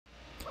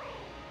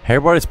Hey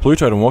everybody, it's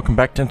BlueToad and welcome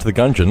back to Into the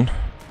Gungeon.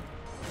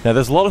 Now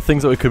there's a lot of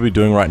things that we could be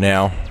doing right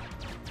now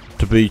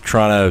to be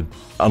trying to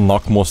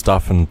unlock more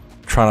stuff and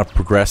trying to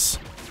progress,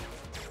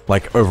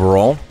 like,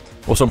 overall.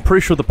 Also, I'm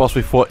pretty sure the boss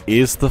we fought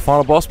is the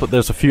final boss, but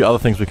there's a few other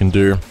things we can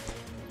do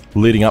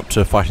leading up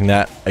to fighting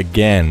that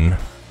again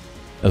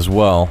as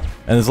well.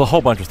 And there's a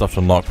whole bunch of stuff to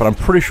unlock, but I'm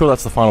pretty sure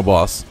that's the final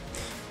boss.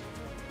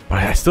 But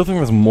I still think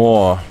there's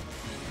more.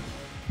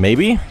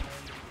 Maybe?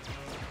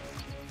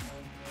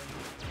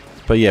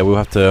 But yeah, we'll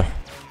have to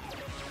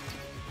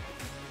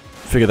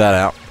figure that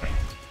out.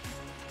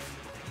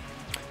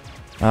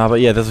 But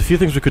yeah, there's a few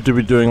things we could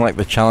be doing, like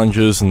the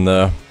challenges and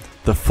the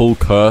full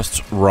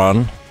cursed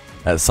run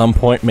at some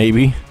point,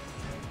 maybe.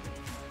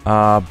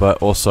 But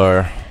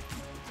also,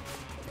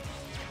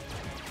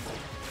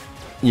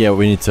 yeah,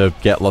 we need to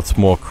get lots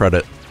more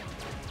credit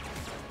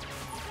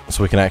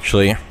so we can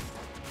actually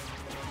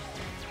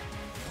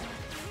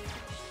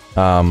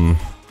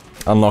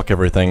unlock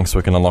everything, so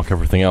we can unlock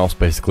everything else,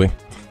 basically.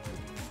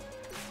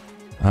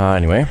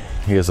 Anyway,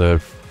 here's a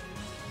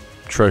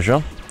treasure.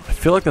 I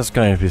feel like there's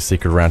going to be a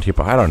secret around here,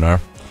 but I don't know.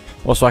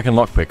 Also, I can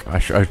lockpick.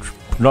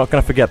 I'm not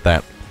going to forget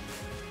that.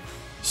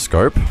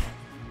 Scope.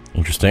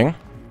 Interesting.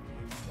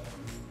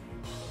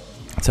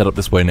 Let's head up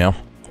this way now.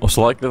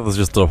 Also, like that there's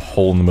just a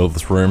hole in the middle of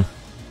this room.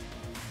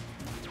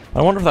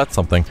 I wonder if that's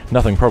something.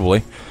 Nothing,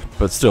 probably.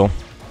 But still.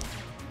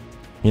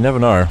 You never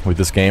know with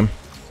this game.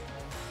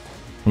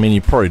 I mean,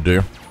 you probably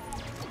do.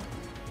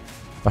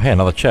 Oh, hey,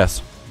 another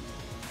chest.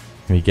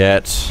 We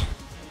get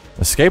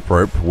escape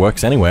rope.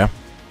 Works anywhere.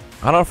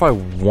 I don't know if I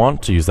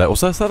want to use that.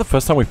 Also, is that the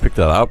first time we picked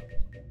that up?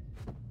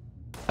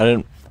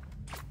 Don't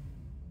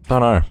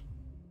know.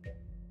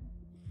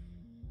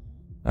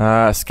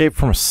 Escape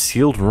from a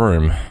sealed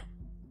room.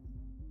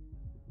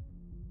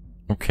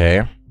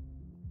 Okay.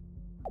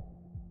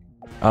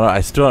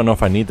 I still don't know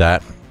if I need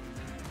that.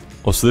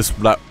 Also,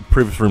 that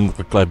previous room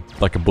looked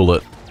like a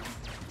bullet.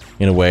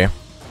 In a way.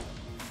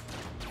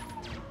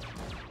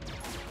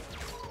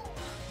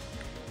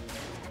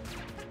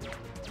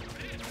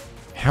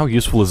 How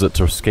useful is it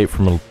to escape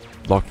from a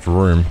locked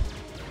room?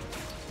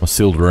 A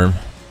sealed room?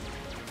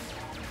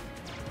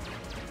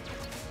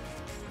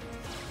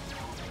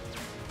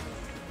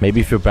 Maybe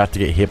if you're about to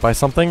get hit by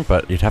something,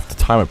 but you'd have to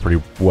time it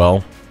pretty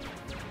well.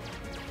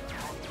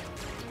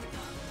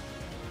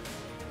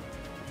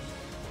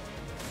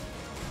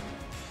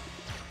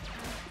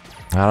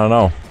 I don't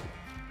know.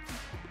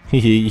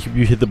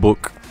 You hit the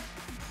book.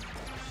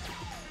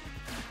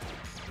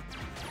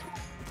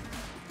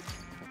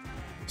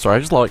 Sorry, I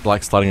just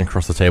like sliding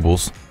across the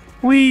tables.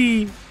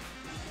 Whee!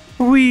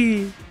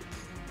 Whee!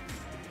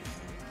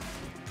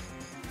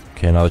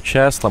 Okay, another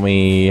chest. Let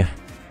me...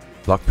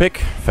 Lockpick?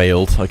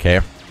 Failed. Okay.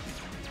 I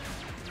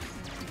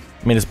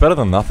mean, it's better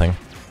than nothing.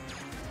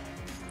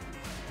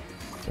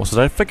 Also,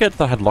 did I forget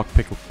that I had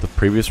lockpick the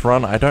previous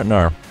run? I don't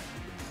know.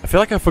 I feel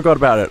like I forgot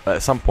about it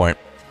at some point.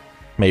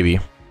 Maybe.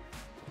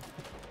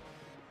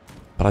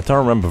 But I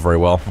don't remember very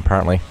well,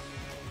 apparently.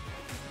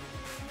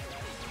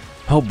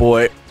 Oh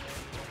boy.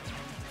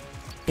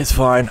 It's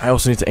fine. I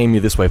also need to aim you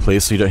this way,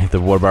 please, so you don't hit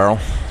the water barrel.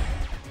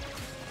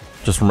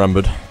 Just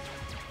remembered.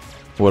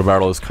 The water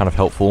barrel is kind of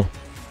helpful.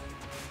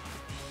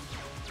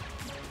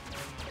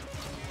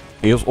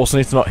 I also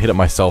need to not hit it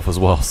myself as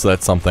well, so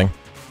that's something.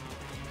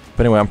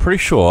 But anyway, I'm pretty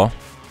sure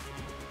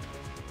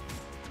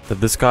that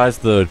this guy's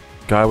the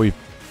guy we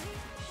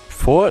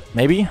fought,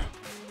 maybe?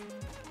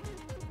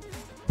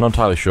 Not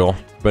entirely sure,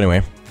 but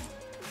anyway.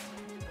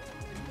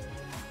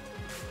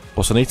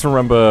 Also need to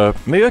remember,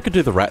 maybe I could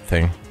do the rat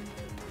thing.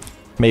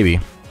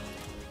 Maybe.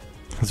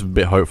 It's a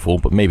bit hopeful,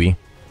 but maybe.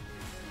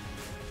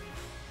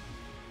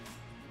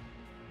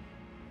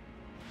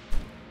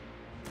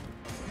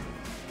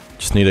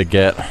 Just need to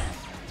get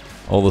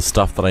all the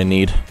stuff that I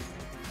need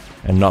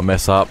and not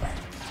mess up.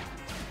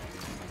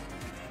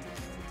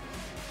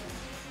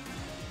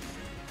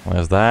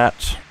 There's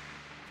that.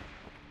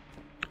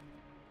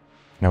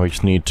 Now we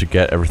just need to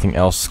get everything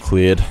else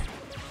cleared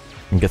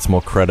and get some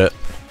more credit.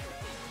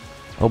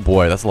 Oh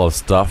boy, that's a lot of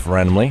stuff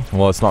randomly.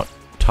 Well, it's not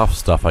tough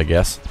stuff, I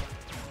guess.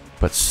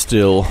 But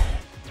still.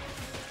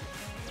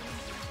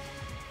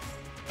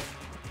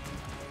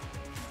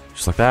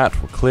 Just like that,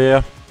 we're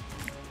clear.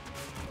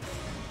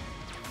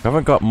 We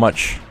haven't got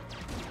much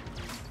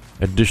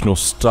additional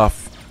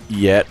stuff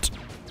yet,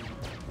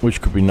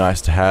 which could be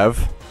nice to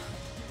have.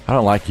 I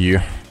don't like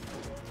you.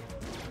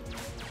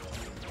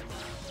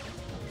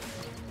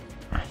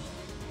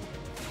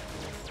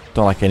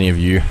 Don't like any of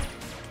you.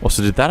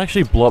 Also, did that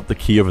actually blow up the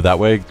key over that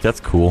way? That's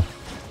cool.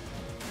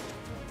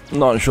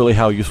 Not surely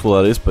how useful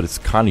that is, but it's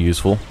kind of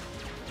useful.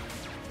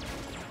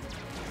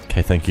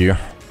 Okay, thank you.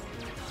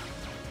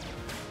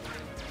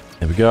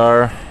 There we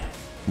go.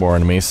 More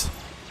enemies.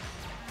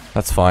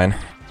 That's fine.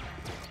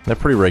 They're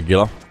pretty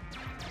regular.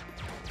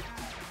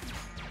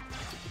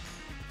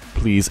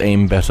 Please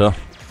aim better.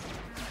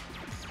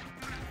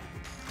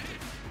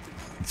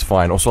 It's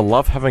fine. Also, I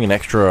love having an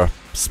extra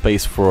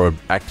space for an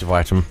active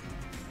item.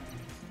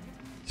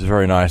 It's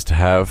very nice to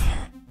have.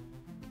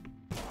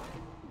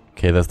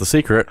 Okay, there's the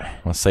secret.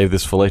 Let's save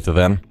this for later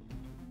then.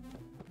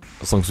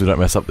 As long as we don't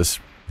mess up this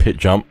pit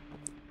jump.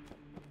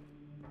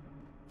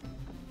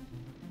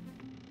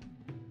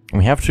 And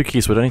we have 2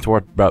 keys, so we don't need to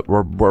worry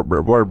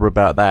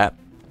about that.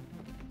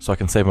 So I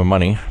can save my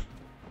money.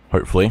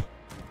 Hopefully.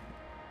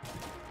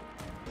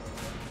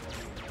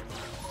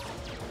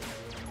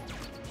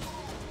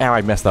 Ow,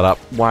 I messed that up.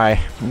 Why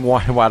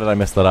did I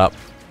mess that up?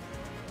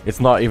 It's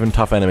not even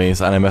tough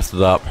enemies, and I messed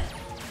it up.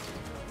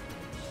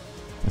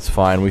 It's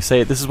fine. We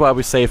save. This is why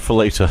we save for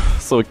later,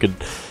 so we could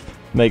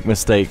make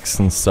mistakes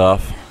and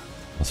stuff.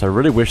 So I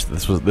really wish that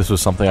this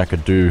was something I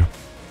could do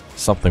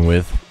something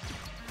with,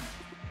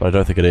 but I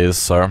don't think it is.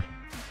 So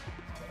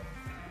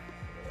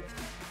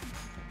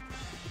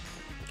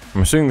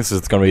I'm assuming this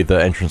is going to be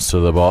the entrance to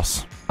the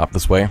boss up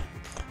this way,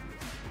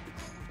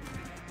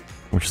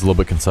 which is a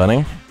little bit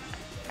concerning.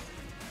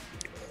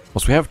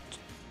 Plus, we have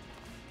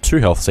 2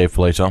 health saved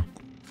for later,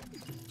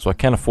 so I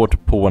can't afford to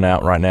pull one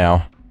out right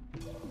now.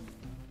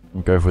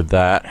 We'll go with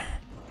that.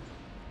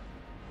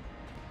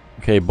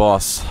 Okay,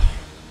 boss.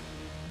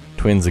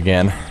 Twins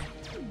again.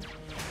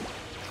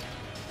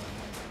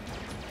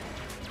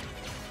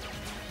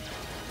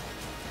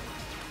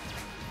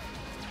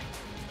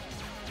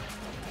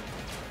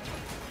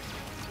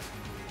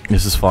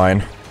 This is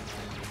fine.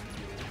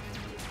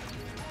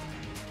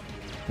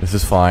 This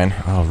is fine.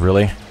 Oh,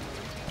 really?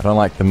 I don't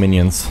like the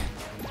minions.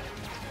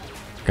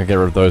 Gotta get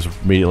rid of those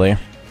immediately,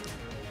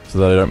 so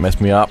that they don't mess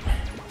me up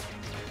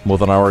more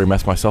than I already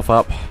messed myself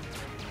up.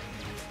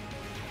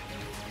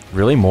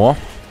 Really? More?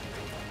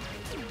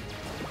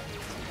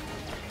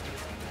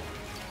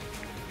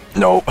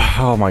 No!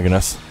 Oh my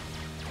goodness.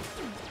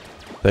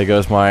 There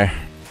goes my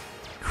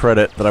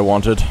credit that I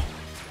wanted,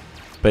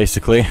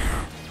 basically.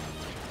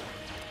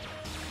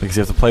 Because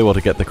you have to play well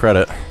to get the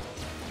credit.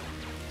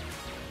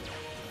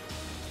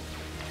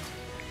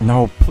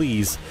 No,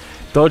 please.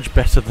 Dodge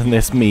better than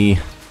this, me.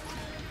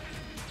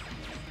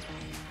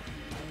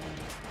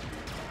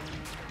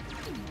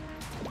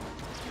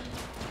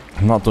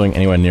 I'm not doing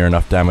anywhere near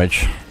enough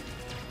damage.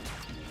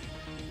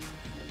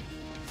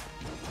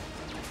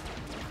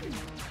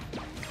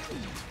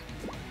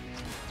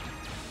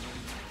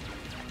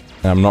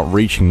 And I'm not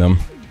reaching them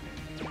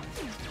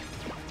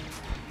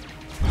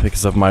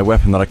because of my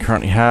weapon that I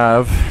currently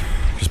have,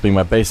 just being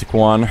my basic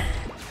one.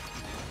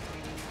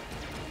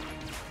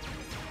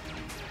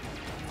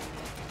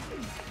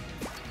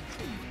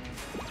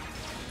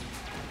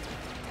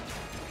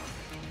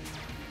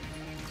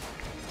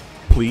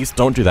 Please,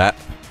 don't do that.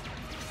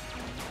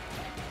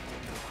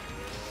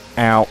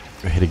 Ow.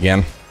 Hit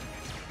again.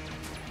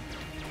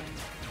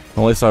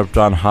 At least I've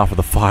done half of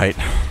the fight,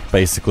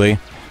 basically.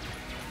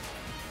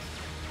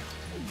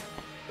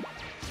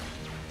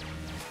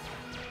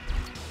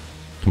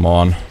 Come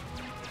on.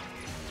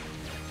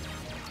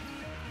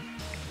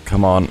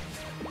 Come on.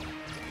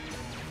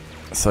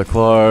 So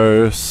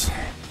close.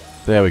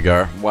 There we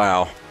go.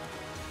 Wow.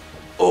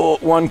 Oh,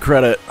 1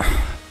 credit.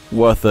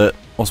 Worth it.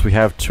 Also, we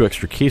have 2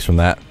 extra keys from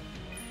that.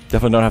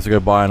 Definitely don't have to go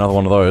buy another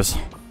one of those.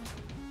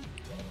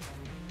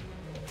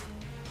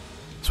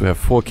 So we have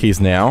 4 keys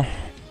now.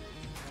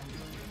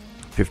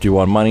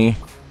 51 money.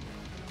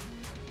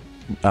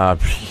 Not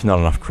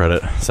enough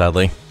credit,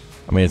 sadly.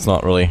 I mean, it's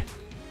not really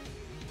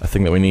a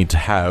thing that we need to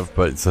have,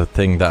 but it's a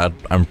thing that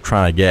I'm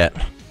trying to get.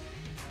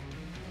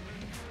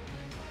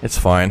 It's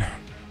fine.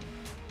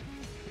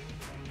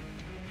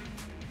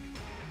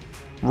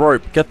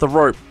 Rope! Get the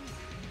rope!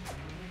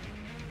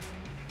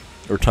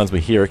 It returns me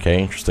here, okay,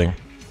 interesting.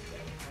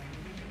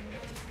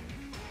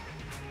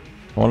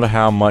 I wonder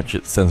how much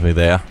it sends me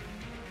there.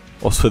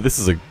 Also, this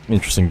is an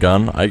interesting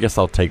gun. I guess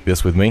I'll take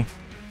this with me.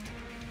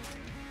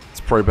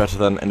 It's probably better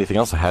than anything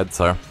else I had,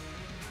 so...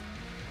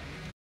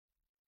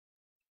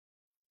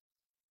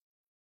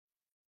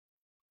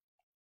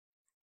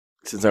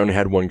 Since I only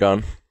had 1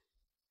 gun,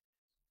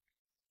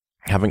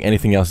 having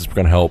anything else is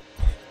going to help.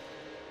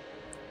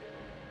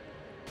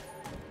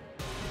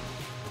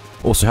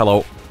 Also,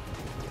 hello.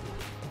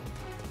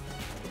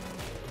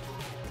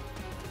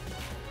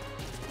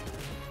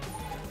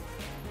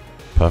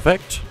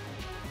 Perfect.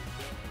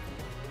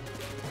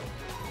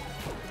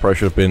 Probably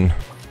should have been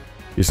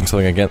using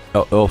something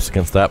else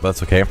against that, but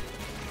that's okay.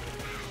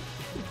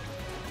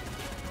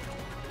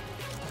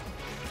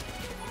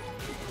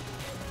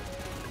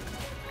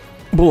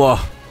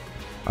 Blah.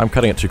 I'm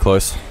cutting it too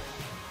close.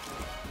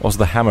 Also,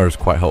 the hammer is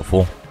quite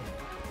helpful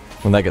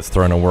when that gets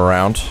thrown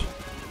around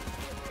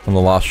on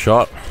the last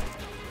shot,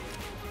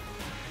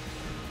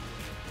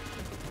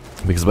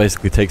 because it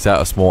basically takes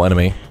out a small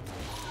enemy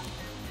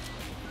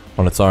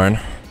on its own.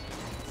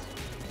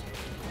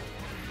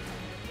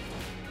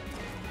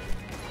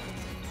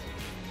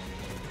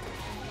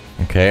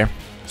 Okay,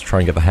 let's try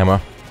and get the hammer.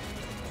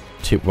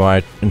 Tip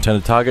my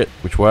intended target,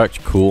 which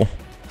worked. Cool.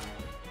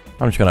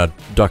 I'm just gonna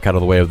duck out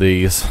of the way of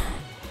these.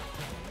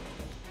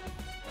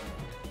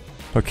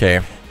 Okay.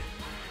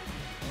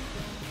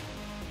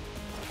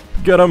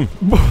 Get him!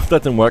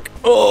 That didn't work.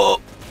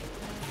 Oh!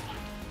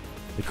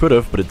 It could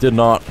have, but it did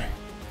not.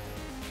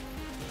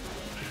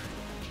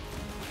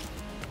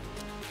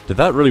 Did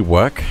that really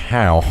work?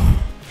 How?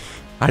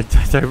 I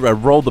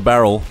rolled the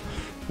barrel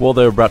while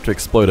they're about to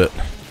explode it.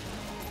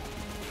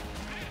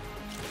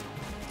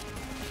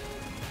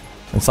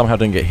 And somehow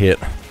didn't get hit.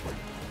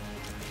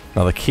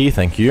 Another key,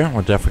 thank you.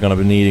 We're definitely going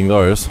to be needing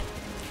those.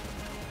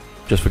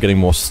 Just for getting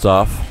more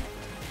stuff.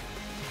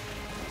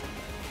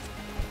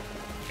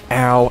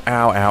 Ow,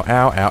 ow, ow,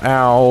 ow, ow,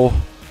 ow.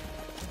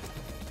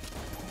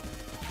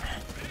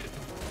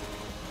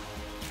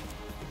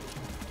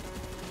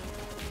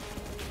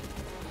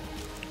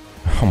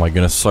 Oh my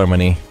goodness, so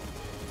many.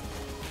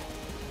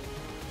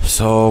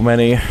 So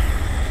many.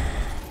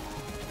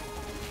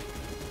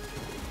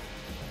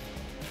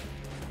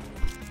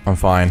 I'm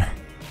fine.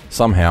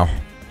 Somehow.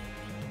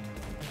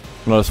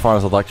 Not as fine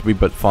as I'd like to be,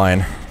 but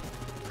fine.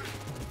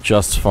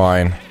 Just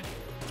fine.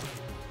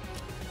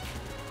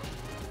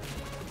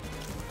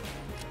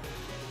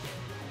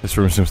 This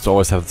room seems to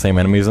always have the same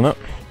enemies in it,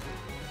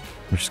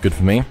 which is good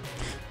for me.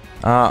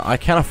 I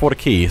can afford a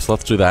key, so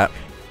let's do that.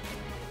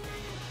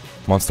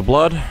 Monster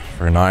blood,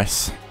 very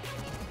nice.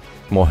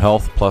 More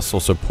health, plus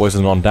also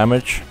poison on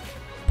damage.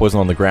 Poison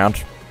on the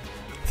ground.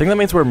 I think that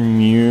means we're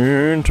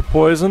immune to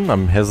poison,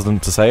 I'm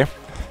hesitant to say.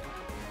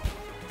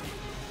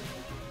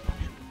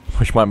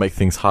 Which might make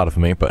things harder for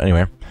me, but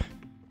anyway.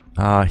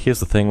 Here's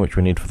the thing which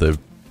we need for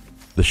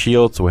the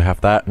shield, so we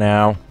have that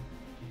now.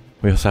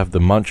 We also have the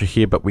muncher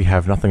here, but we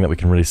have nothing that we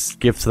can really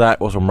give to that.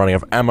 Also, I'm running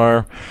out of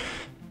ammo.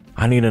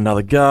 I need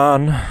another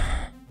gun.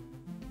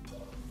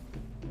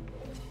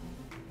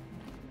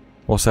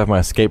 Also have my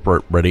escape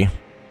rope ready.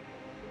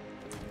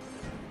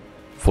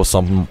 For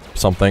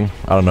something.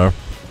 I don't know.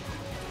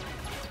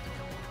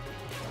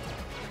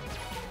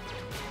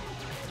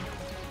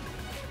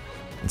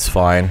 It's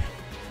fine.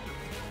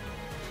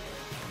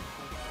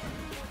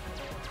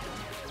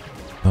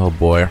 Oh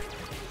boy.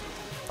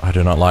 I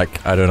do not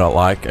like, I do not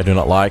like, I do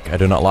not like, I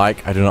do not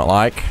like, I do not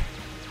like.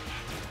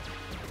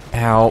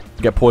 Ow,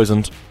 get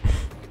poisoned.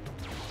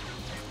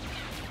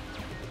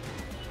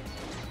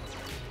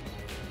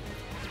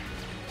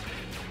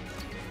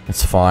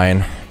 It's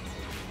fine.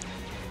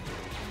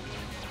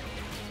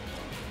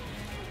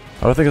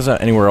 I don't think there's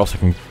anywhere else I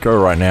can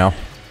go right now.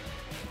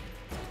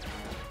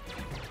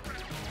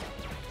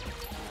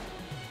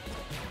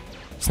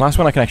 It's nice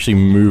when I can actually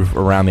move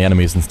around the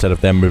enemies instead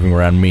of them moving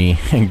around me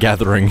and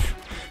gathering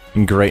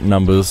in great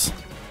numbers.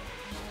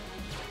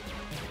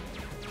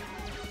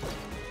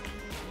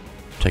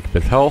 Take a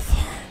bit of health.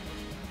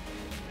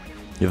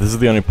 Yeah, this is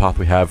the only path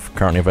we have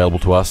currently available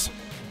to us.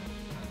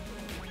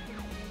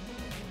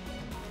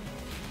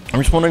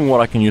 I'm just wondering what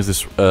I can use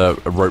this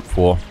rope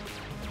for,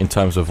 in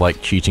terms of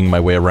like cheating my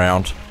way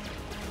around.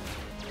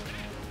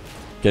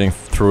 Getting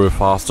through it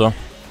faster.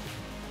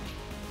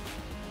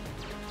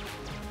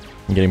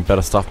 And getting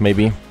better stuff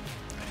maybe.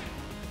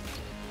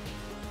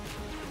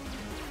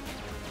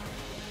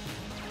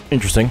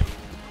 Interesting.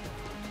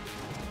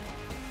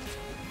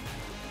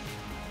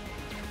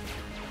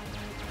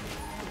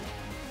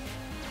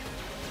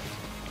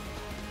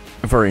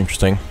 Very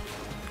interesting.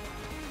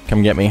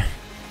 Come get me.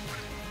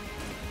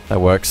 That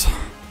works.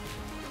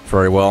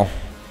 Very well.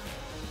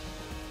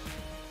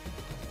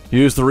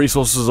 Use the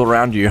resources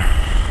around you.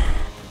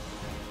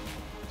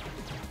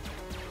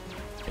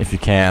 If you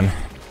can.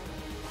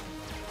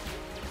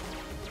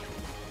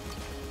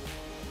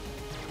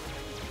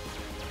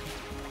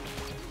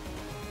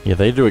 Yeah,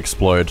 they do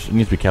explode. You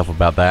need to be careful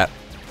about that.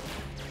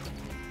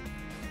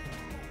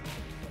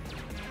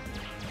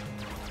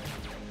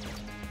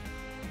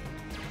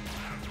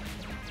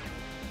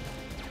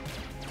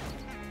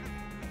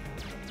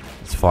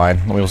 It's fine.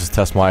 Let me also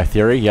test my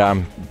theory.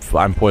 Yeah,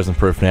 I'm poison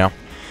proof now.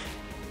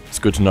 It's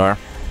good to know.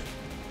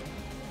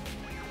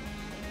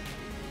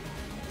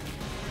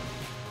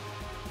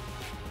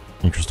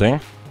 Interesting.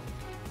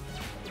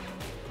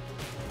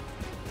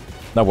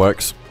 That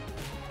works,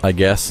 I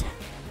guess.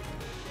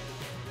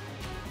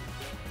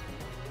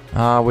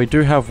 We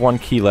do have one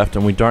key left,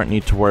 and we don't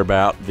need to worry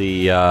about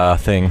the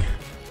thing.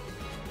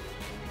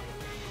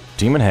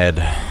 Demon Head.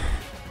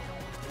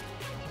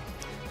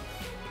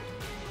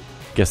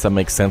 Guess that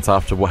makes sense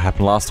after what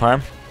happened last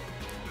time.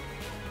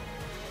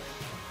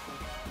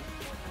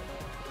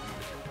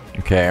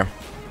 Okay.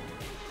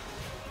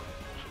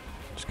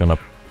 Just gonna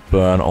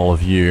burn all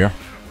of you.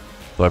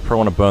 Though I probably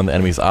want to burn the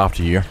enemies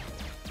after you.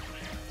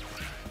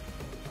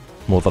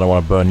 More than I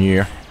want to burn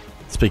you.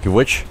 Speak of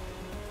which.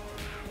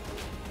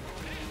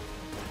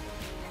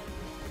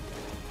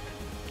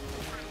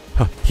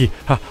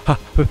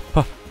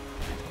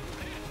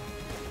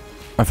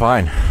 I'm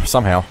fine,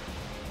 somehow.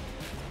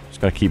 Just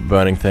gotta keep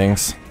burning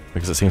things,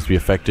 because it seems to be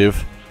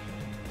effective.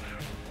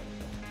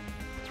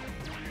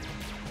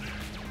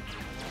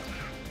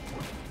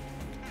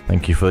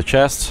 Thank you for the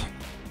chest.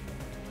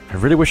 I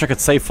really wish I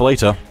could save for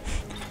later.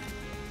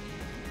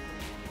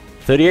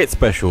 38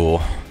 special,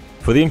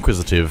 for the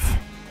Inquisitive.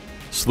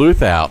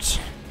 Sleuth out.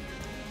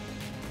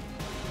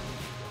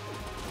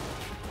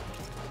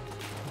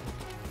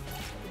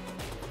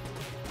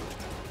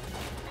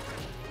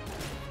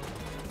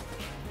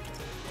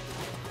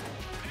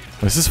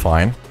 This is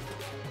fine.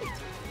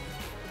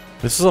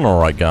 This is an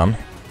alright gun.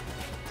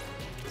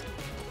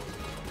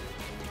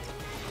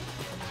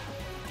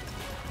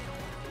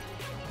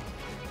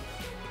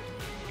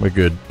 We're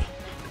good.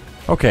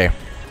 Okay.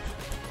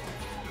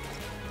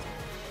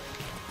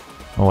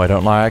 Oh, I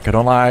don't like.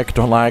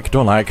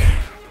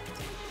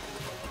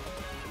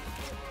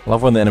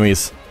 Love when the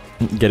enemies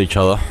get each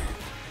other.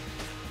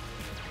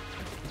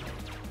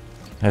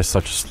 It's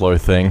such a slow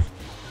thing.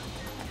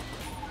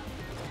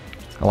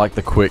 I like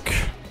the quick,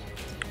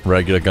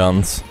 regular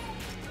guns.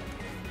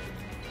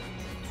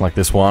 Like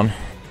this one.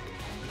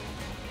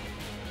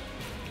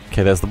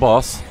 Okay, there's the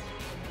boss.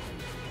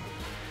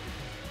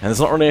 And there's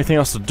not really anything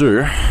else to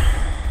do.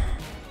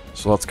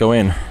 So let's go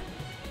in.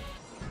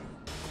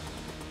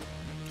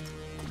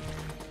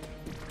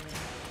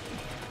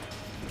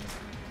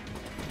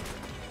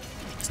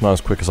 It's not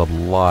as quick as I'd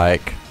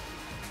like.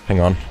 Hang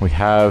on, we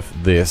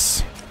have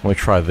this. Let me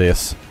try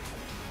this.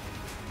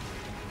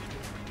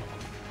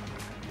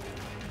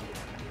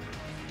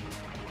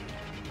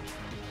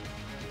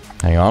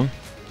 Hang on.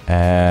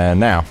 And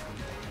now.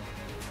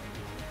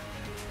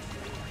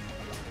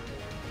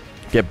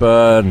 Get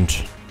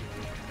burned.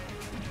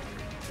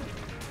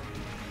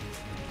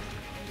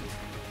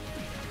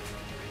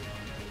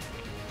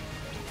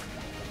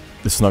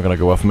 This is not gonna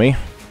go well for me.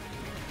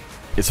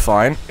 It's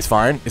fine. It's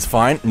fine. It's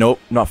fine. Nope,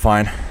 not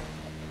fine.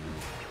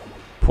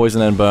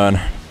 Poison and burn.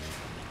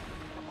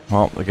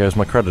 Well, there goes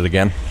my credit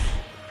again.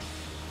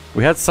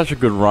 We had such a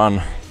good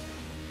run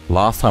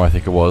last time, I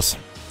think it was.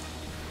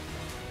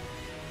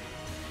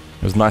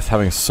 It was nice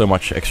having so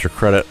much extra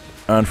credit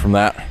earned from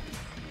that.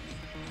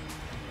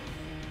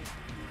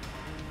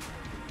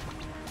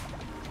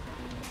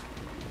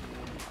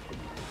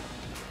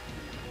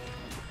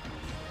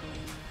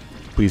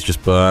 Please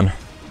just burn.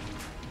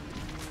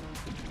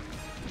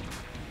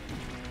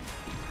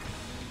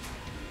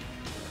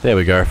 There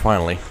we go,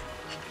 finally.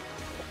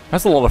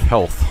 That's a lot of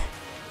health.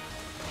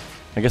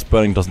 I guess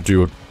burning doesn't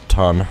do a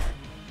ton.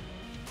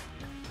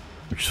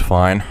 Which is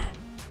fine.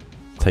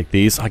 Take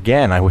these.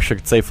 Again, I wish I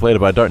could save for later,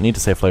 but I don't need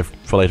to save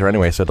for later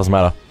anyway, so it doesn't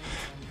matter.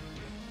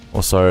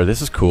 Also,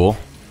 this is cool.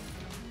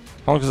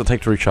 How long does it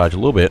take to recharge? A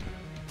little bit.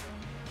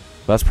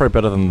 That's probably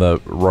better than the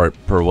rope,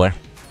 probably.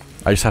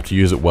 I just have to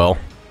use it well.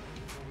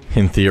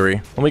 In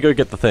theory. Let me go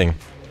get the thing.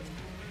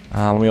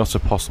 Let me also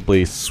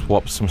possibly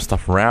swap some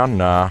stuff around.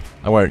 Nah,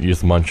 I won't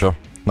use the muncher.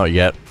 Not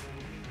yet.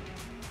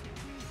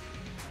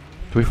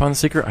 Did we find the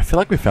secret? I feel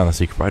like we found the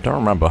secret, but I don't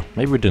remember.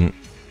 Maybe we didn't.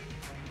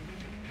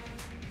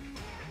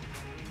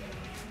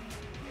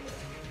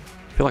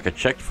 I feel like I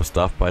checked for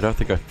stuff, but I don't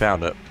think I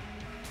found it.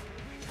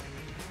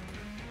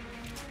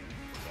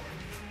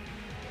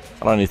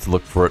 I don't need to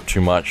look for it too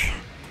much.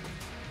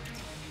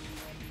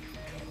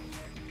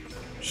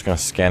 Just gonna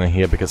scan in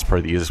here because it's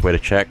probably the easiest way to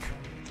check.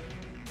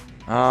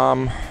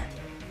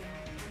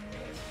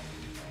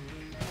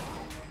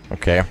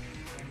 Okay.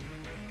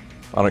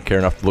 I don't care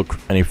enough to look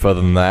any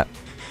further than that.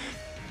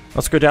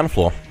 Let's go down the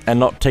floor and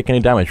not take any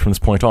damage from this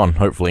point on,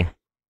 hopefully.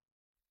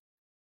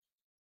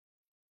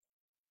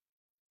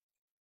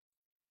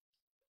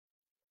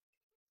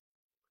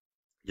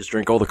 Just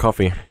drink all the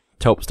coffee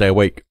to help stay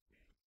awake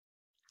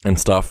and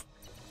stuff.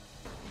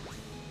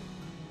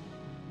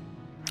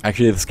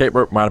 Actually, the escape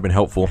rope might have been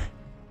helpful.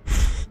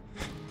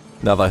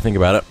 Now that I think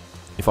about it,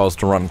 if I was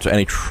to run into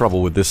any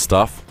trouble with this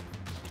stuff.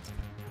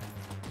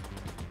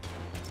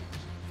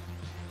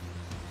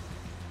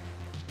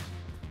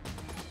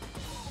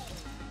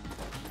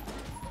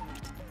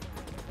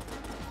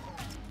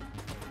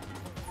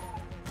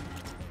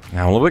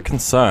 Now I'm a little bit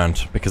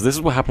concerned, because this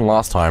is what happened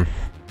last time.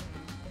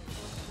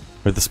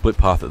 With the split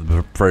path at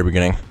the very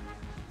beginning.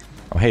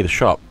 Oh hey, the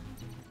shop.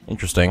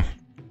 Interesting.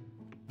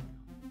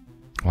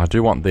 Well, I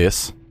do want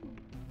this.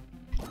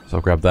 So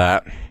I'll grab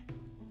that.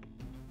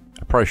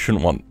 I probably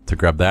shouldn't want to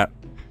grab that.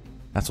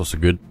 That's also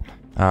good.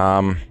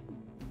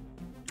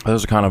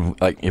 Those are kind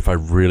of like if I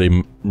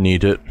really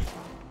need it.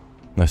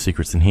 No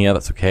secrets in here,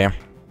 that's okay.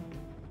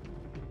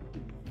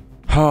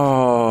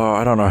 Oh,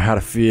 I don't know how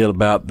to feel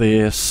about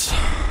this.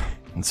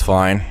 It's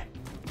fine.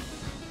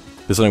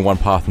 There's only one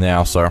path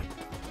now, so...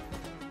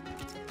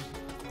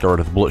 Got rid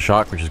of the bullet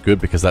shark, which is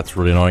good because that's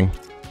really annoying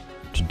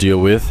to deal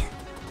with.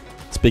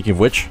 Speaking of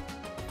which,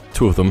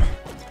 2 of them.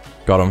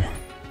 Got them.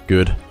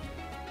 Good.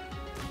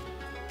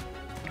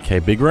 Okay,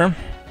 big room.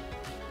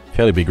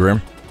 Fairly big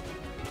room.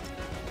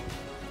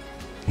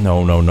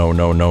 No, no, no,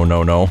 no, no,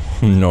 no, no.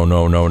 No,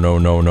 no, no, no,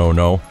 no, no,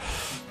 no.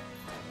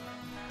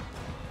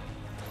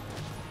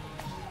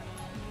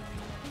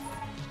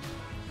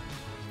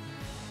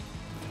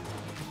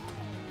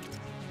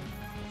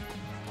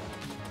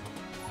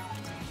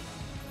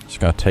 Just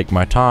gonna take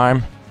my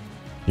time.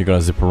 You're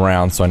gonna zip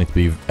around, so I need to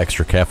be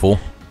extra careful.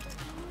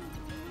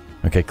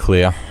 Okay,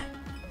 clear.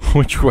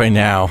 Which way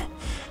now?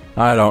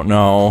 I don't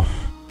know.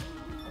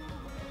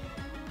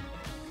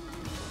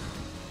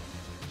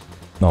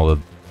 No,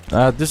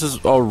 this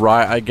is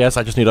alright, I guess.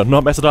 I just need to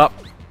not mess it up.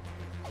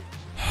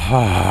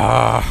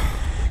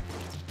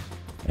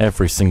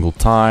 Every single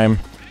time.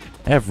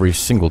 Every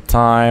single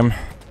time.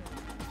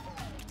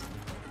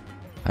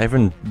 I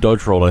even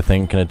dodge rolled, I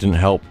think, and it didn't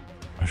help.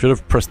 I should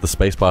have pressed the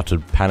spacebar to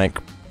panic,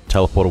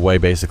 teleport away,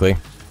 basically.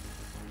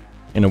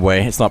 In a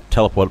way. It's not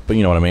teleport, but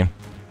you know what I mean.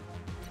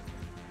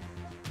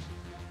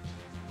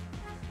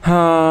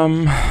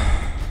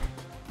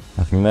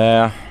 Nothing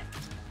there.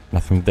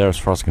 Nothing there as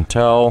far as I can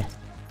tell.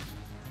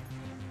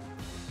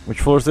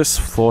 Which floor is this?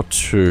 Floor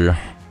 2.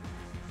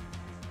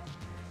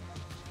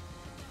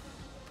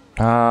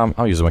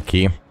 I'll use my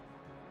key.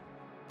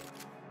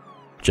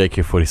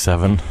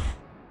 JK-47.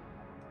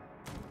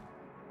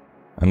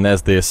 And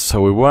there's this,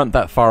 so we weren't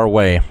that far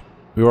away.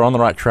 We were on the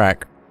right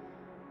track.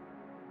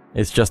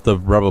 It's just the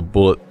rubber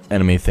bullet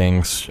enemy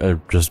things are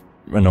just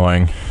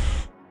annoying.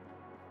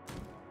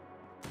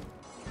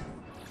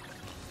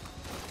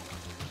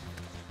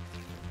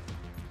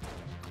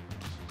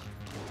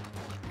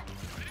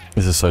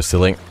 This is so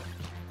silly.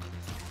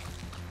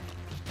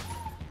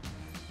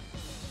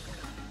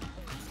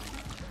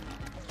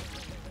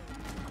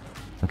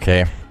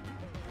 Okay.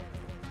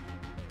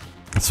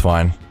 It's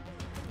fine.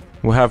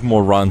 We'll have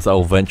more runs that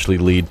will eventually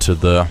lead to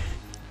the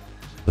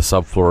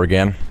subfloor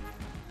again.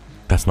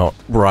 That's not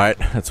right.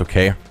 That's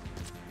okay.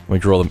 We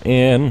draw them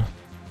in,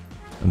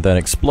 and then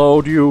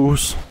explode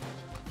use.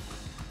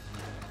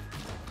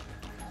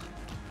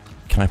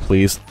 Can I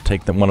please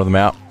take one of them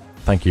out?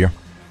 Thank you.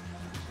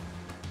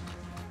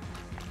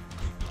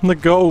 The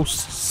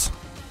ghosts.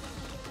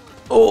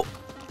 Oh,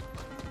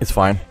 it's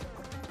fine.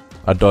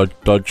 I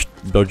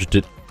dodged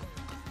it,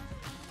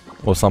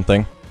 or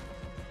something.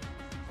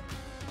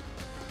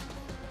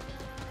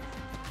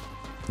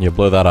 Yeah,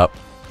 blow that up.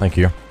 Thank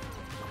you.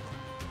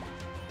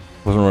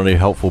 Wasn't really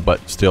helpful,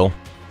 but still.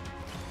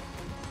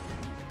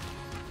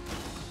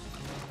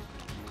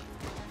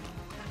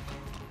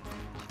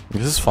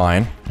 This is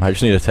fine. I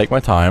just need to take my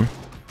time.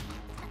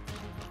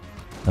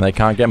 And they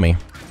can't get me.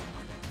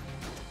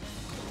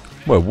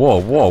 Whoa,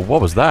 whoa, whoa,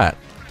 what was that?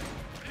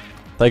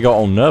 They got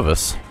all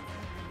nervous.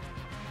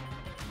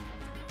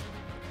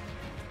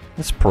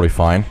 It's probably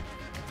fine.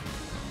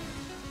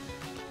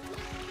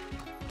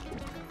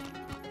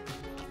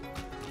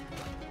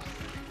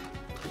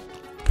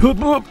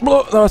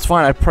 No, it's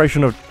fine. I probably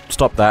shouldn't have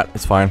stopped that.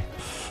 It's fine.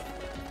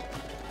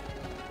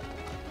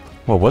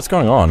 Whoa, what's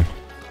going on?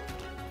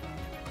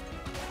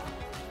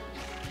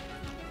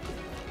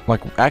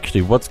 Like,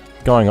 actually, what's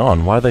going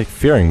on? Why are they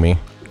fearing me?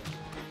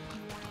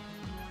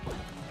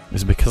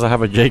 Is it because I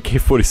have a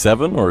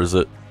JK-47, or is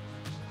it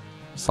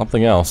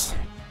something else?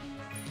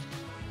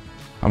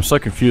 I'm so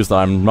confused that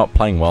I'm not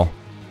playing well.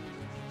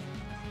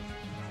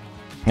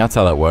 That's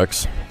how that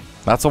works.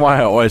 That's why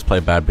I always play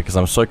bad, because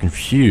I'm so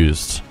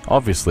confused.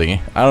 Obviously.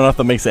 I don't know if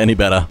that makes it any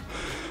better.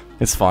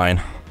 It's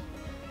fine.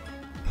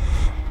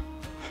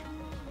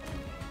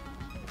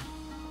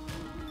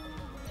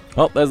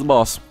 Oh, there's the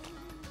boss.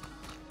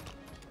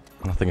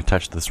 Nothing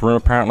attached to this room,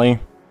 apparently.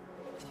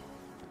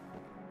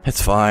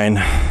 It's fine.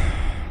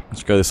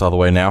 Let's go this other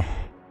way now.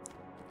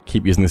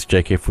 Keep using this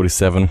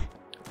JK-47.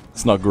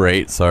 It's not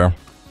great, so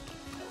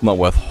not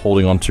worth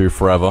holding on to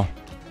forever.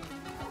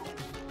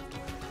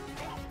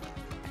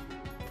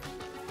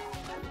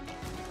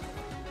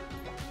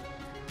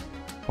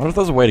 I wonder if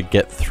there's a way to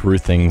get through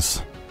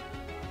things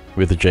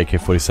with the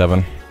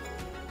JK-47.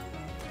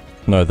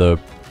 No, the...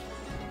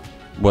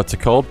 what's it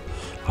called?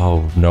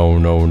 Oh, no,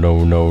 no,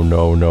 no, no,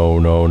 no, no,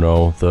 no,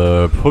 no.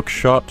 The hook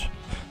shot.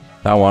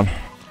 That one.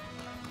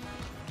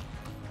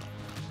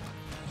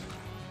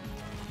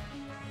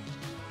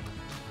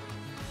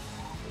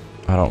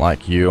 I don't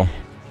like you.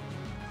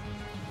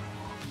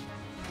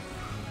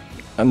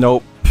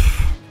 Nope.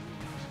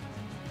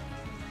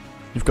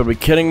 You've got to be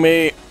kidding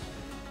me.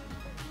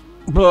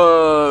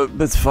 Blur.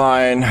 That's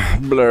fine.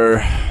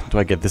 Blur. Do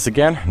I get this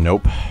again?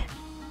 Nope.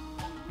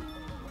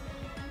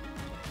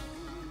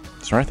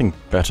 Is there anything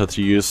better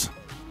to use?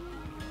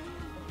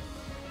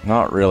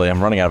 Not really.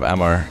 I'm running out of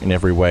ammo in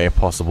every way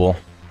possible.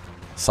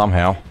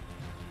 Somehow.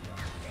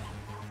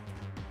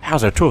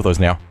 How's there two of those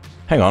now?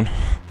 Hang on.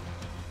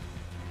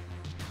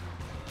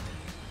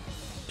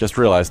 Just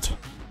realized.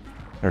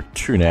 There are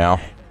two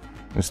now.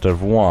 Instead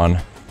of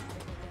one.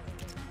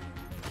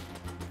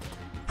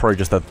 Probably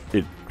just that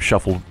it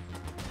shuffled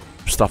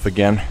stuff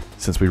again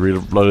since we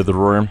reloaded the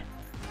room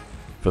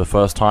for the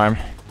first time.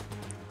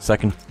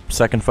 Second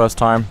first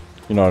time.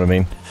 You know what I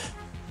mean.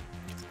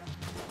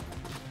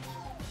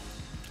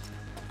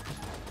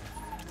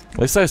 At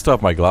least I still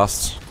have my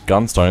glass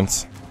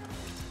gunstones.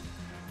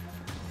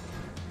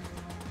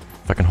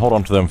 If I can hold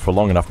on to them for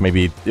long enough,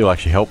 maybe it'll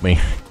actually help me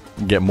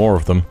get more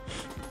of them.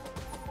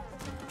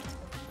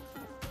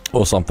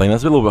 Or something.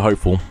 That's a little bit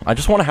hopeful. I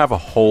just want to have a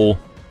whole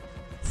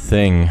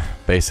thing,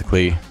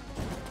 basically,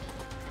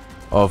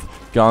 of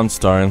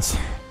gunstones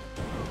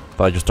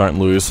that I just don't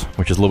lose,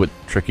 which is a little bit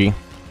tricky.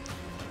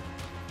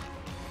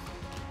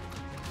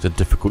 It's a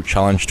difficult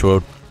challenge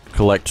to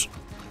collect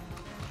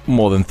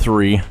more than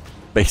 3,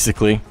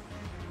 basically.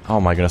 Oh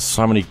my goodness,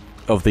 so many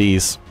of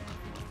these.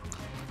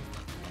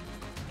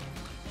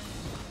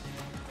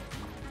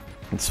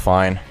 It's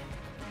fine.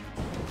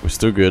 We're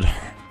still good.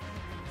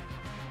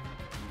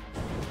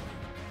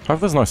 I hope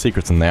there's no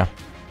secrets in there.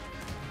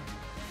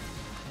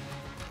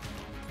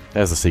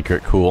 There's a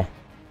secret, cool.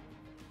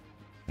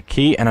 A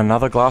key and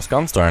another glass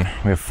gunstone.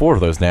 We have 4 of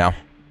those now.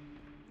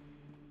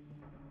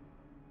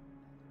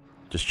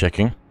 Just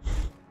checking.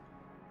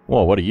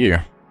 Whoa, what are you?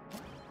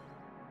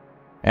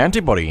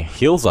 Antibody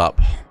heals up.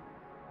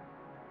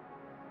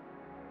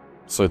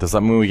 So does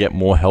that mean we get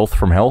more health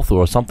from health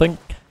or something?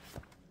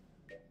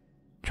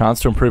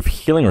 Chance to improve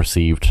healing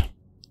received.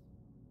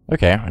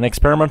 Okay, an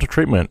experimental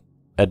treatment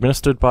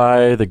administered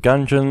by the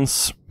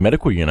Gungeon's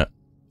medical unit.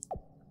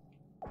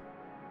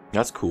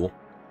 That's cool.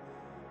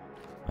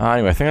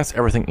 Anyway, I think that's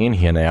everything in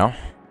here now.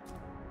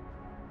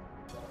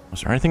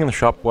 Was there anything in the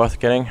shop worth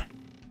getting?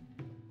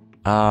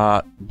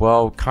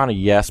 Well, kinda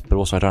yes, but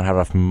also I don't have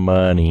enough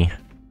money.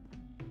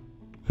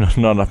 Not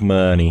enough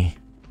money.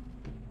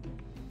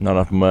 Not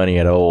enough money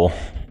at all.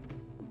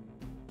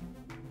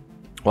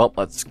 Well,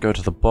 let's go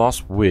to the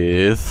boss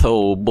with...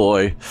 Oh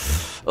boy.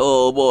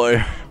 Oh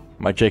boy.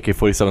 My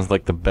JK-47 is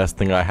like the best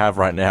thing I have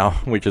right now,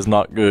 which is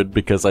not good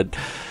because I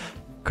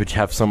could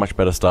have so much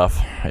better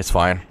stuff. It's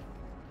fine.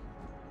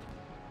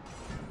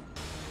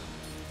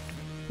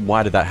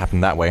 Why did that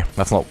happen that way?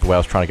 That's not the way I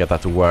was trying to get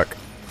that to work.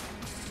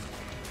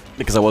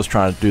 Because I was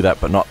trying to do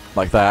that, but not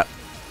like that.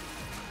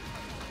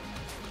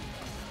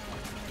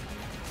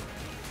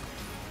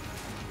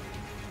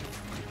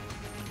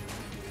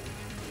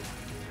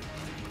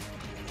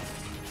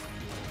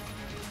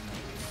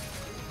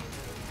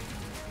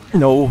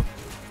 No.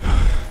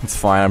 It's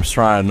fine, I'm just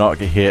trying to not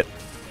get hit.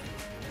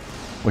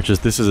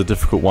 This is a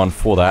difficult one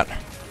for that.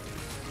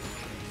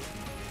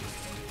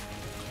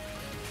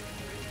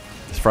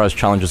 As far as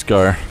challenges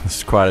go, this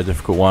is quite a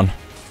difficult one.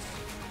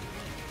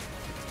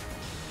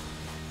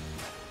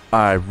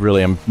 I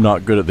really am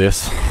not good at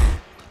this.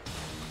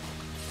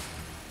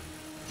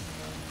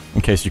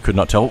 In case you could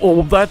not tell.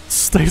 Oh, that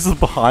stays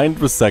behind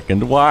for a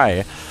second.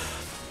 Why?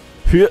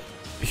 Here.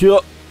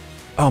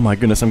 Oh my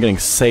goodness, I'm getting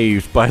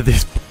saved by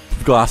these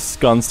glass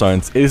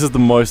gunstones. This is the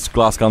most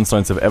glass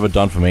gunstones have ever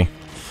done for me.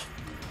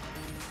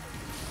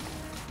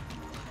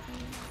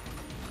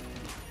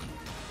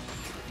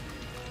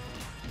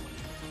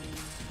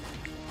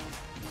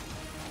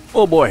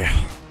 Oh boy.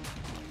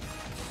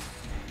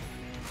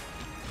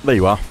 There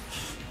you are.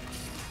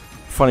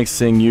 Funny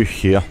seeing you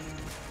here.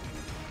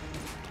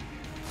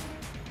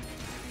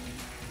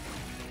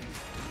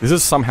 This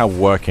is somehow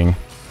working.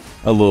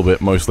 A little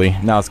bit, mostly.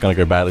 Now it's gonna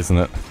go badly, isn't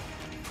it?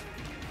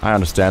 I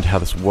understand how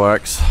this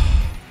works.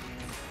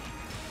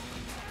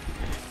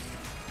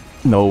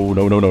 No.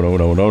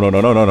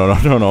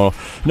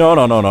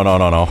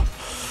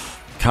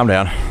 Calm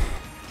down.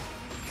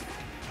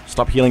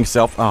 Stop healing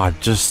yourself. Ah, I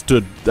just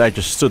stood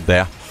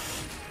there.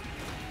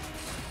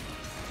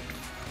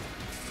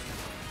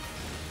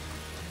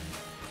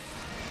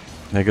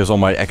 There goes all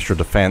my extra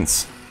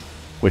defense,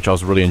 which I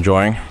was really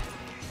enjoying.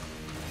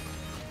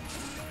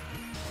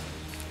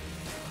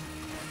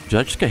 Did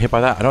I just get hit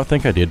by that? I don't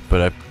think I did,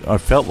 but I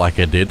felt like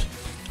I did.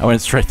 I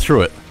went straight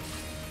through it.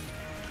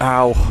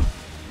 Ow.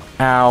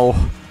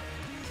 Ow.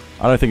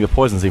 I don't think the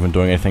poison's even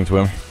doing anything to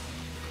him.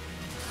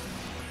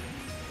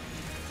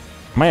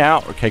 Am I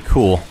out? Okay,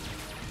 cool.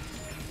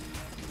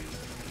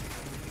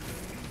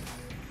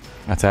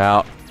 That's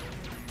out.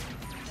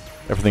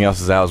 Everything else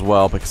is out as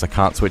well because I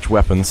can't switch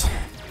weapons.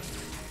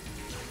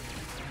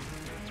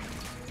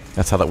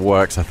 That's how that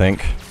works, I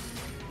think.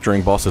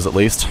 During bosses, at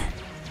least.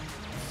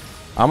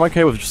 I'm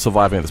okay with just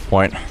surviving at this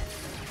point.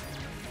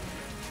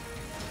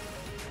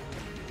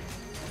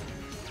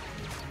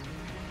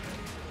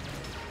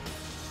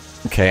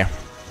 Okay.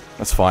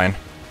 That's fine.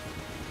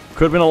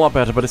 Could have been a lot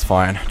better, but it's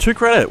fine. 2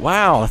 credit!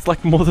 Wow, that's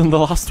like more than the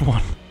last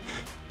one.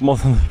 More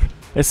than...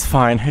 It's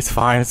fine, it's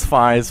fine, it's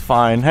fine, it's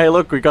fine. Hey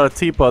look, we got a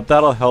teapot,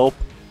 that'll help.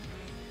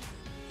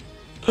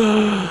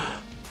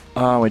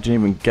 Oh, we didn't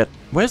even get...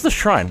 Where's the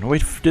shrine?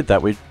 We did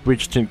that, we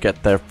just didn't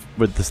get there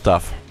with the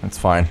stuff. It's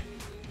fine.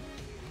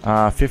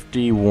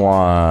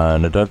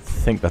 51. I don't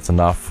think that's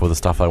enough for the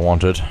stuff I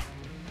wanted.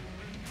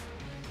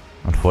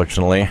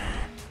 Unfortunately.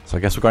 So I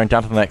guess we're going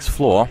down to the next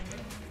floor.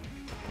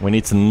 We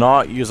need to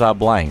not use our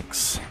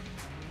blanks.